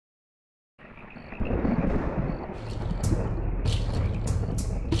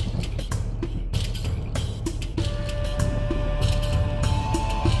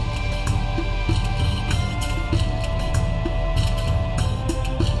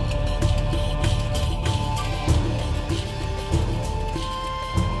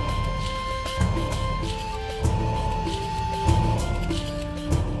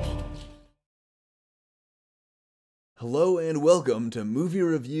and welcome to movie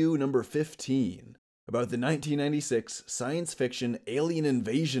review number 15 about the 1996 science fiction alien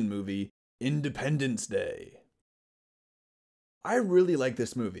invasion movie Independence Day. I really like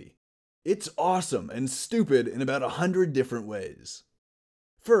this movie. It's awesome and stupid in about 100 different ways.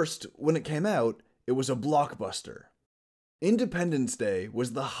 First, when it came out, it was a blockbuster. Independence Day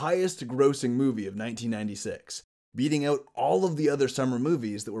was the highest grossing movie of 1996, beating out all of the other summer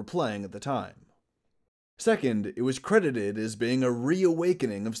movies that were playing at the time. Second, it was credited as being a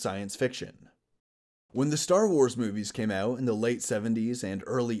reawakening of science fiction. When the Star Wars movies came out in the late 70s and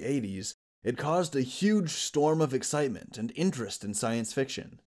early 80s, it caused a huge storm of excitement and interest in science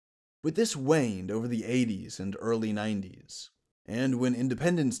fiction. But this waned over the 80s and early 90s. And when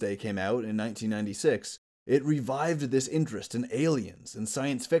Independence Day came out in 1996, it revived this interest in aliens and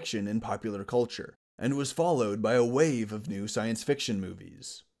science fiction in popular culture, and was followed by a wave of new science fiction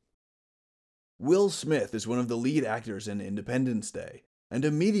movies. Will Smith is one of the lead actors in Independence Day, and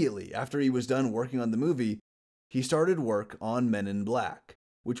immediately after he was done working on the movie, he started work on Men in Black,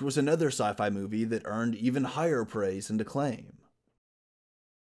 which was another sci-fi movie that earned even higher praise and acclaim.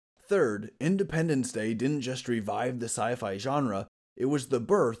 Third, Independence Day didn't just revive the sci-fi genre, it was the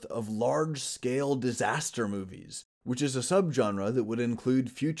birth of large-scale disaster movies, which is a subgenre that would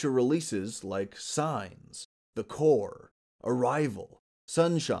include future releases like Signs, The Core, Arrival,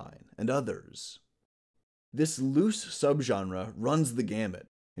 Sunshine, and others. This loose subgenre runs the gamut,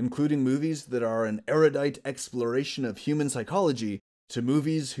 including movies that are an erudite exploration of human psychology to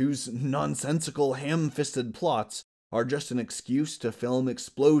movies whose nonsensical ham-fisted plots are just an excuse to film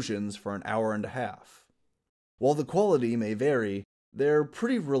explosions for an hour and a half. While the quality may vary, they're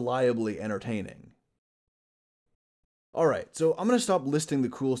pretty reliably entertaining. Alright, so I'm going to stop listing the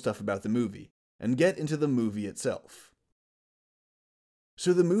cool stuff about the movie, and get into the movie itself.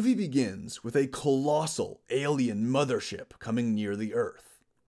 So the movie begins with a colossal alien mothership coming near the Earth.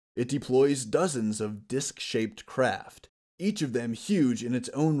 It deploys dozens of disc-shaped craft, each of them huge in its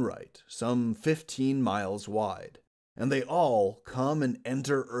own right, some 15 miles wide, and they all come and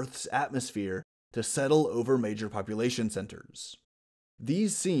enter Earth's atmosphere to settle over major population centers.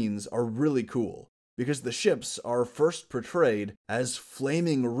 These scenes are really cool, because the ships are first portrayed as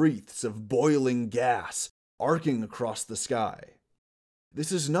flaming wreaths of boiling gas arcing across the sky.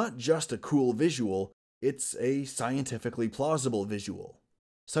 This is not just a cool visual, it's a scientifically plausible visual.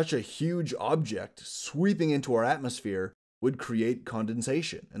 Such a huge object sweeping into our atmosphere would create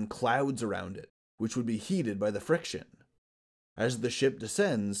condensation and clouds around it, which would be heated by the friction. As the ship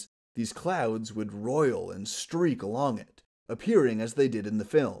descends, these clouds would roil and streak along it, appearing as they did in the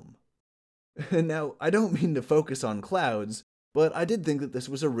film. Now, I don't mean to focus on clouds, but I did think that this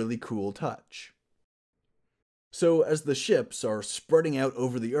was a really cool touch. So, as the ships are spreading out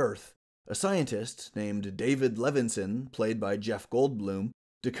over the Earth, a scientist named David Levinson, played by Jeff Goldblum,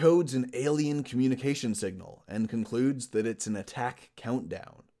 decodes an alien communication signal and concludes that it's an attack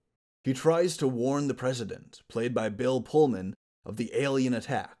countdown. He tries to warn the president, played by Bill Pullman, of the alien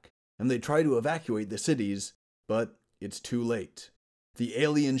attack, and they try to evacuate the cities, but it's too late. The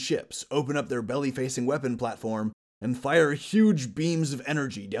alien ships open up their belly-facing weapon platform and fire huge beams of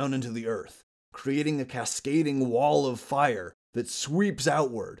energy down into the Earth, creating a cascading wall of fire that sweeps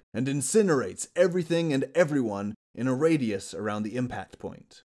outward and incinerates everything and everyone in a radius around the impact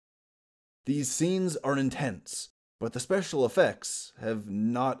point. These scenes are intense, but the special effects have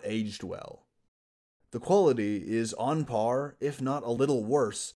not aged well. The quality is on par, if not a little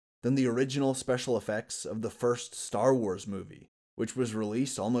worse, than the original special effects of the first Star Wars movie, which was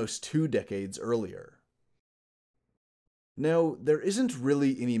released almost 2 decades earlier. Now, there isn't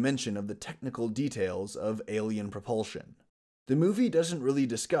really any mention of the technical details of alien propulsion. The movie doesn't really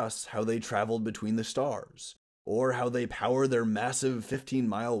discuss how they traveled between the stars, or how they power their massive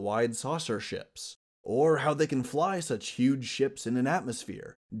 15-mile-wide saucer ships, or how they can fly such huge ships in an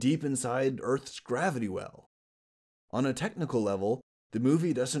atmosphere, deep inside Earth's gravity well. On a technical level, the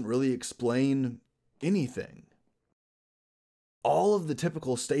movie doesn't really explain anything. All of the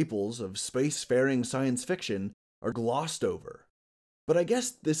typical staples of spacefaring science fiction are glossed over. But I guess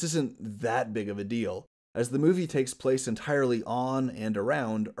this isn't that big of a deal, as the movie takes place entirely on and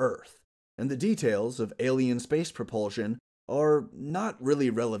around Earth, and the details of alien space propulsion are not really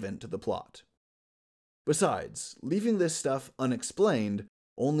relevant to the plot. Besides, leaving this stuff unexplained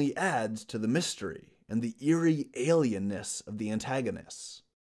only adds to the mystery and the eerie alienness of the antagonists.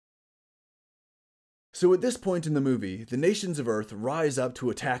 So at this point in the movie, the nations of Earth rise up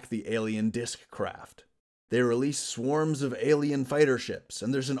to attack the alien disc craft. They release swarms of alien fighter ships,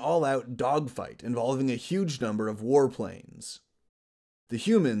 and there's an all-out dogfight involving a huge number of warplanes. The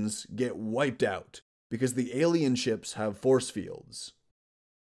humans get wiped out, because the alien ships have force fields.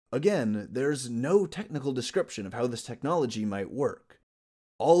 Again, there's no technical description of how this technology might work.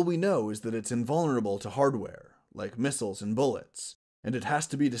 All we know is that it's invulnerable to hardware, like missiles and bullets, and it has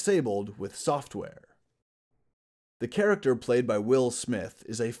to be disabled with software. The character played by Will Smith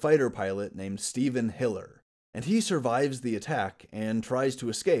is a fighter pilot named Stephen Hiller, and he survives the attack and tries to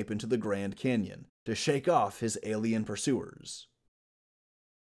escape into the Grand Canyon to shake off his alien pursuers.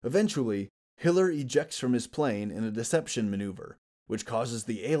 Eventually, Hiller ejects from his plane in a deception maneuver, which causes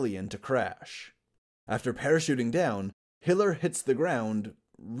the alien to crash. After parachuting down, Hiller hits the ground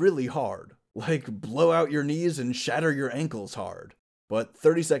really hard, like blow out your knees and shatter your ankles hard. But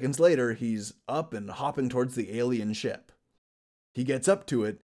 30 seconds later, he's up and hopping towards the alien ship. He gets up to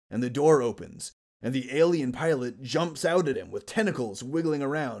it, and the door opens, and the alien pilot jumps out at him with tentacles wiggling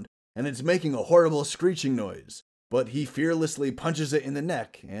around, and it's making a horrible screeching noise, but he fearlessly punches it in the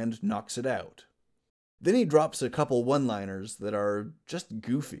neck and knocks it out. Then he drops a couple one-liners that are just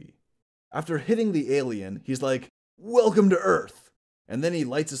goofy. After hitting the alien, he's like, "Welcome to Earth!" And then he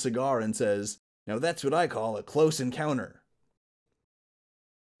lights a cigar and says, "Now that's what I call a close encounter."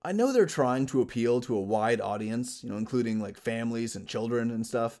 I know they're trying to appeal to a wide audience, including like families and children and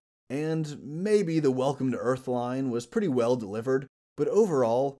stuff, and maybe the Welcome to Earth line was pretty well delivered, but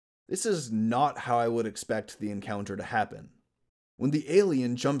overall, this is not how I would expect the encounter to happen. When the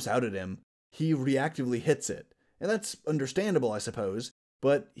alien jumps out at him, he reactively hits it, and that's understandable, I suppose,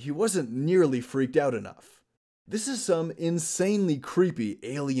 but he wasn't nearly freaked out enough. This is some insanely creepy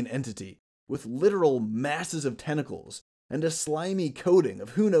alien entity with literal masses of tentacles and a slimy coating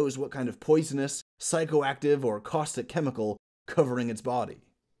of who knows what kind of poisonous, psychoactive, or caustic chemical covering its body.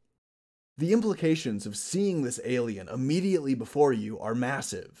 The implications of seeing this alien immediately before you are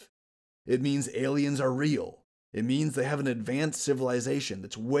massive. It means aliens are real. It means they have an advanced civilization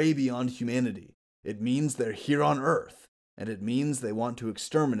that's way beyond humanity. It means they're here on Earth, and it means they want to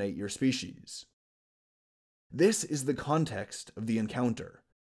exterminate your species. This is the context of the encounter.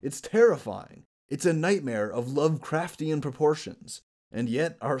 It's terrifying. It's a nightmare of Lovecraftian proportions, and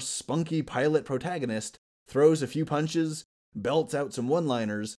yet our spunky pilot protagonist throws a few punches, belts out some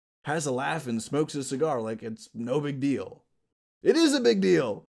one-liners, has a laugh, and smokes a cigar like it's no big deal. It is a big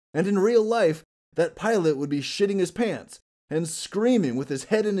deal! And in real life, that pilot would be shitting his pants and screaming with his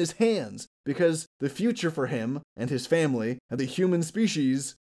head in his hands because the future for him and his family and the human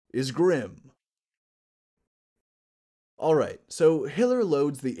species is grim. Alright, so Hiller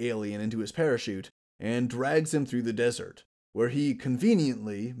loads the alien into his parachute and drags him through the desert, where he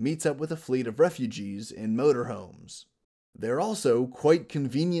conveniently meets up with a fleet of refugees in motorhomes. They're also quite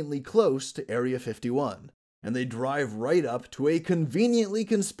conveniently close to Area 51, and they drive right up to a conveniently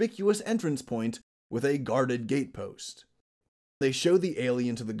conspicuous entrance point with a guarded gatepost. They show the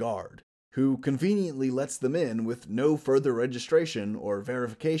alien to the guard, who conveniently lets them in with no further registration or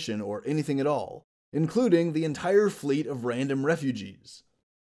verification or anything at all, including the entire fleet of random refugees.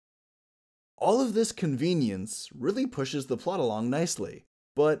 All of this convenience really pushes the plot along nicely,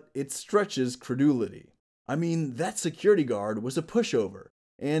 but it stretches credulity. I mean, that security guard was a pushover,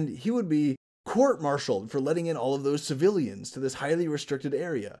 and he would be court-martialed for letting in all of those civilians to this highly restricted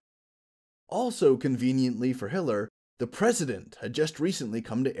area. Also conveniently for Hiller, the president had just recently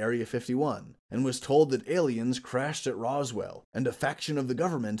come to Area 51 and was told that aliens crashed at Roswell, and a faction of the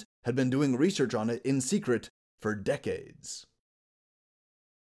government had been doing research on it in secret for decades.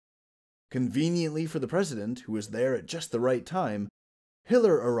 Conveniently for the president, who was there at just the right time,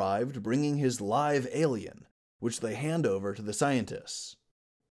 Hiller arrived bringing his live alien, which they hand over to the scientists.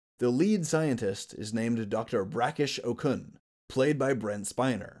 The lead scientist is named Dr. Brakish Okun, played by Brent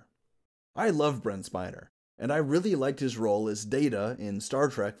Spiner. I love Brent Spiner, and I really liked his role as Data in Star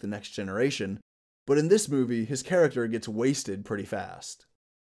Trek The Next Generation, but in this movie, his character gets wasted pretty fast.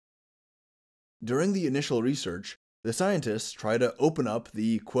 During the initial research, the scientists try to open up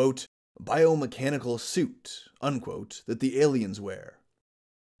the, quote, biomechanical suit, unquote, that the aliens wear.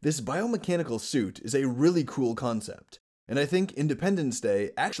 This biomechanical suit is a really cool concept, and I think Independence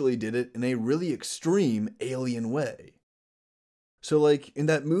Day actually did it in a really extreme alien way. So like, in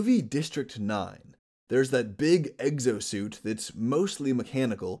that movie District 9, there's that big exosuit that's mostly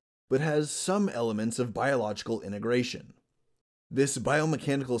mechanical, but has some elements of biological integration. This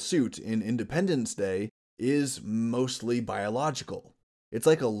biomechanical suit in Independence Day is mostly biological. It's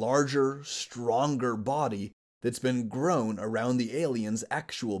like a larger, stronger body that's been grown around the alien's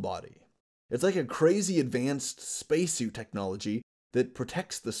actual body. It's like a crazy advanced spacesuit technology that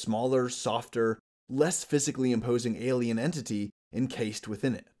protects the smaller, softer, less physically imposing alien entity encased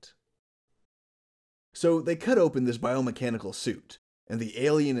within it. So they cut open this biomechanical suit, and the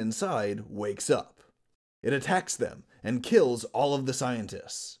alien inside wakes up. It attacks them and kills all of the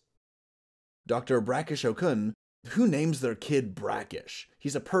scientists. Dr. Brackish Okun, who names their kid Brackish?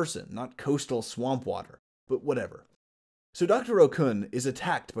 He's a person, not coastal swamp water, but whatever. So Dr. Okun is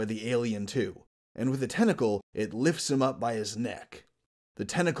attacked by the alien too, and with a tentacle, it lifts him up by his neck. The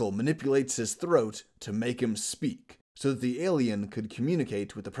tentacle manipulates his throat to make him speak, so that the alien could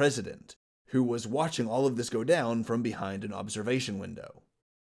communicate with the president, who was watching all of this go down from behind an observation window.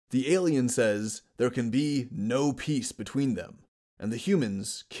 The alien says there can be no peace between them, and the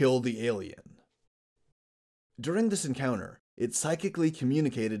humans kill the alien. During this encounter, it psychically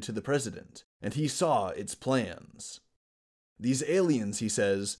communicated to the president, and he saw its plans. These aliens, he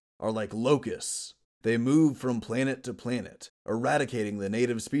says, are like locusts. They move from planet to planet, eradicating the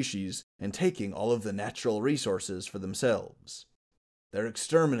native species and taking all of the natural resources for themselves. They're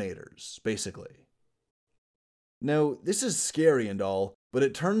exterminators, basically. Now, this is scary and all, but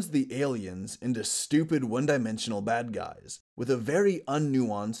it turns the aliens into stupid one-dimensional bad guys with a very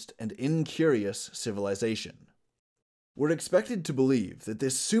unnuanced and incurious civilization. We're expected to believe that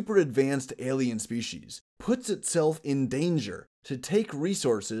this super advanced alien species puts itself in danger to take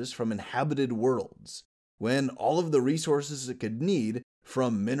resources from inhabited worlds, when all of the resources it could need,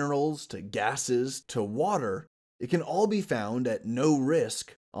 from minerals to gases to water, it can all be found at no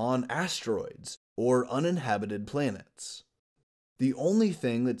risk on asteroids or uninhabited planets. The only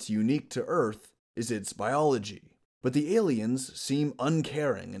thing that's unique to Earth is its biology, but the aliens seem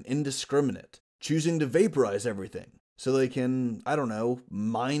uncaring and indiscriminate, choosing to vaporize everything so they can,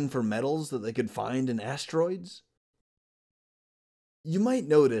 mine for metals that they could find in asteroids? You might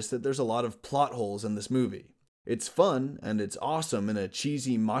notice that there's a lot of plot holes in this movie. It's fun, and it's awesome in a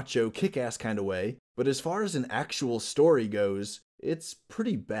cheesy, macho, kick-ass kind of way, but as far as an actual story goes, it's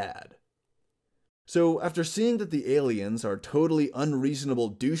pretty bad. So, after seeing that the aliens are totally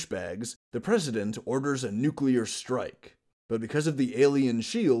unreasonable douchebags, the president orders a nuclear strike. But because of the alien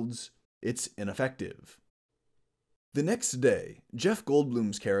shields, it's ineffective. The next day, Jeff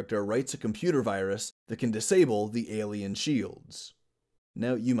Goldblum's character writes a computer virus that can disable the alien shields.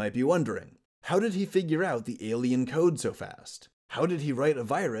 Now, you might be wondering, how did he figure out the alien code so fast? How did he write a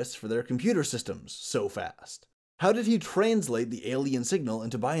virus for their computer systems so fast? How did he translate the alien signal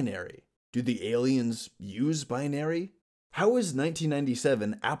into binary? Do the aliens use binary? How is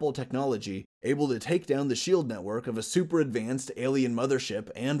 1997 Apple technology able to take down the shield network of a super advanced alien mothership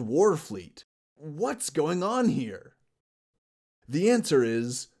and war fleet? What's going on here? The answer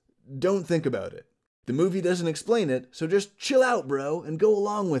is, don't think about it. The movie doesn't explain it, so just chill out, bro, and go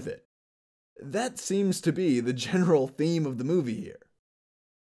along with it. That seems to be the general theme of the movie here.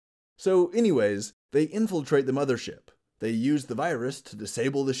 So anyways, they infiltrate the mothership. They use the virus to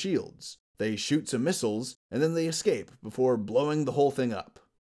disable the shields. They shoot some missiles, and then they escape before blowing the whole thing up.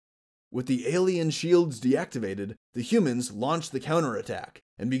 With the alien shields deactivated, the humans launch the counterattack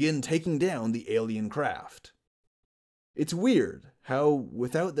and begin taking down the alien craft. It's weird how,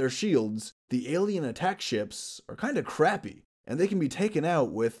 without their shields, the alien attack ships are kinda crappy, and they can be taken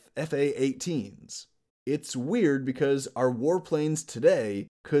out with FA-18s. It's weird because our warplanes today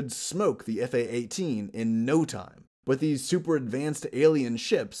could smoke the FA-18 in no time, but these super advanced alien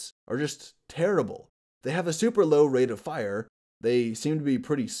ships are just terrible. They have a super low rate of fire, they seem to be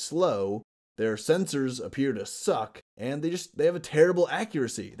pretty slow, their sensors appear to suck, and they have a terrible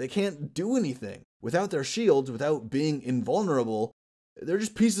accuracy. They can't do anything. Without their shields, without being invulnerable, they're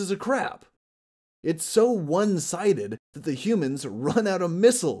just pieces of crap. It's so one-sided that the humans run out of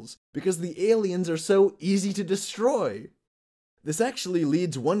missiles because the aliens are so easy to destroy. This actually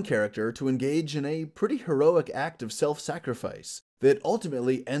leads one character to engage in a pretty heroic act of self-sacrifice that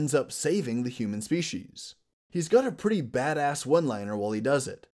ultimately ends up saving the human species. He's got a pretty badass one-liner while he does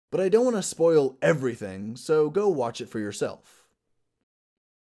it, but I don't want to spoil everything, so go watch it for yourself.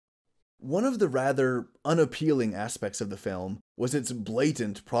 One of the rather unappealing aspects of the film was its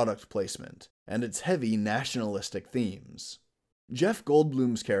blatant product placement and its heavy nationalistic themes. Jeff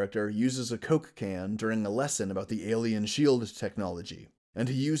Goldblum's character uses a Coke can during a lesson about the alien shield technology, and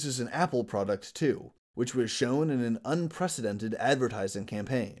he uses an Apple product too, which was shown in an unprecedented advertising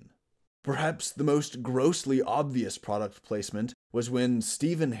campaign. Perhaps the most grossly obvious product placement was when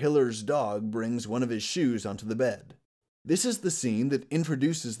Stephen Hiller's dog brings one of his shoes onto the bed. This is the scene that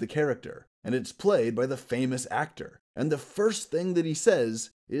introduces the character, and it's played by the famous actor, and the first thing that he says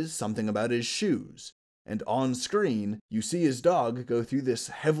is something about his shoes. And on screen, you see his dog go through this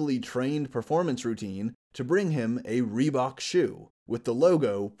heavily trained performance routine to bring him a Reebok shoe, with the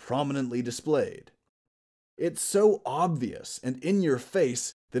logo prominently displayed. It's so obvious and in your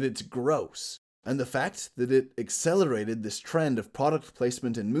face that it's gross, And the fact that it accelerated this trend of product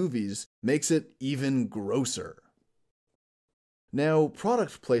placement in movies makes it even grosser. Now,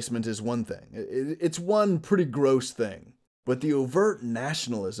 product placement is one thing. It's one pretty gross thing. But the overt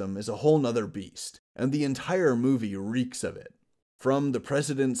nationalism is a whole nother beast, and the entire movie reeks of it. From the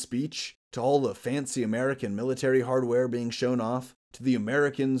president's speech, to all the fancy American military hardware being shown off, to the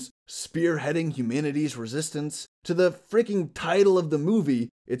Americans spearheading humanity's resistance, to the freaking title of the movie,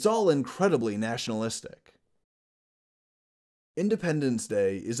 it's all incredibly nationalistic. Independence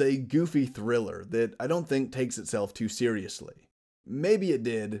Day is a goofy thriller that I don't think takes itself too seriously. Maybe it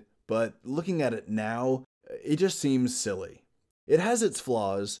did, but looking at it now, it just seems silly. It has its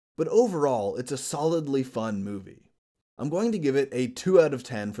flaws, but overall, it's a solidly fun movie. I'm going to give it a 2 out of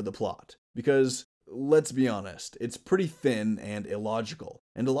 10 for the plot, because, let's be honest, it's pretty thin and illogical,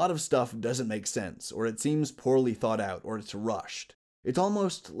 and a lot of stuff doesn't make sense, or it seems poorly thought out, or it's rushed. It's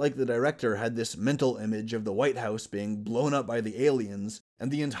almost like the director had this mental image of the White House being blown up by the aliens, and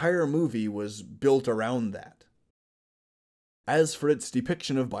the entire movie was built around that. As for its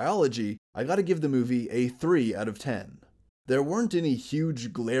depiction of biology, I gotta give the movie a 3 out of 10. There weren't any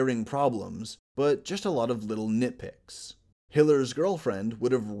huge glaring problems, but just a lot of little nitpicks. Hiller's girlfriend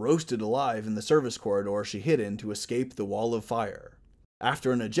would have roasted alive in the service corridor she hid in to escape the wall of fire.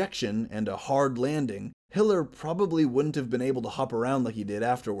 After an ejection and a hard landing, Hiller probably wouldn't have been able to hop around like he did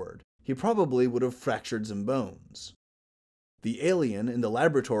afterward. He probably would have fractured some bones. The alien in the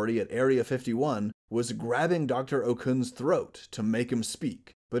laboratory at Area 51 was grabbing Dr. Okun's throat to make him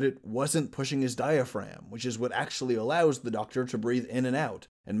speak, but it wasn't pushing his diaphragm, which is what actually allows the doctor to breathe in and out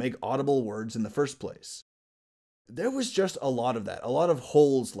and make audible words in the first place. There was just a lot of that, a lot of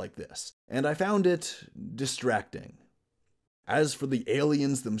holes like this, and I found it distracting. As for the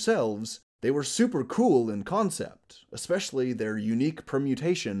aliens themselves, they were super cool in concept, especially their unique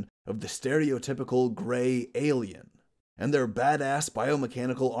permutation of the stereotypical gray alien, and their badass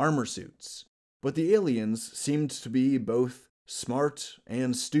biomechanical armor suits. But the aliens seemed to be both smart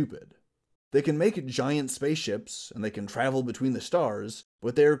and stupid. They can make giant spaceships, and they can travel between the stars,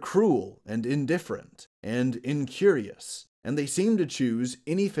 but they're cruel and indifferent and incurious, and they seem to choose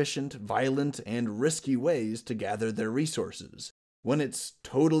inefficient, violent, and risky ways to gather their resources, when it's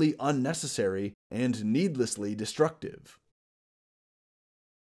totally unnecessary and needlessly destructive.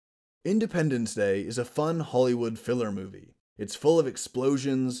 Independence Day is a fun Hollywood filler movie. It's full of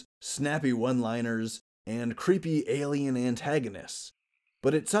explosions, snappy one-liners, and creepy alien antagonists,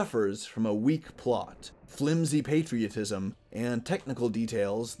 but it suffers from a weak plot, flimsy patriotism, and technical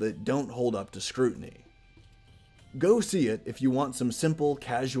details that don't hold up to scrutiny. Go see it if you want some simple,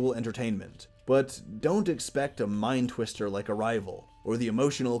 casual entertainment, but don't expect a mind twister like Arrival, or the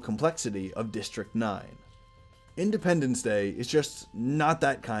emotional complexity of District 9. Independence Day is just not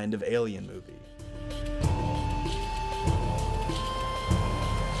that kind of alien movie.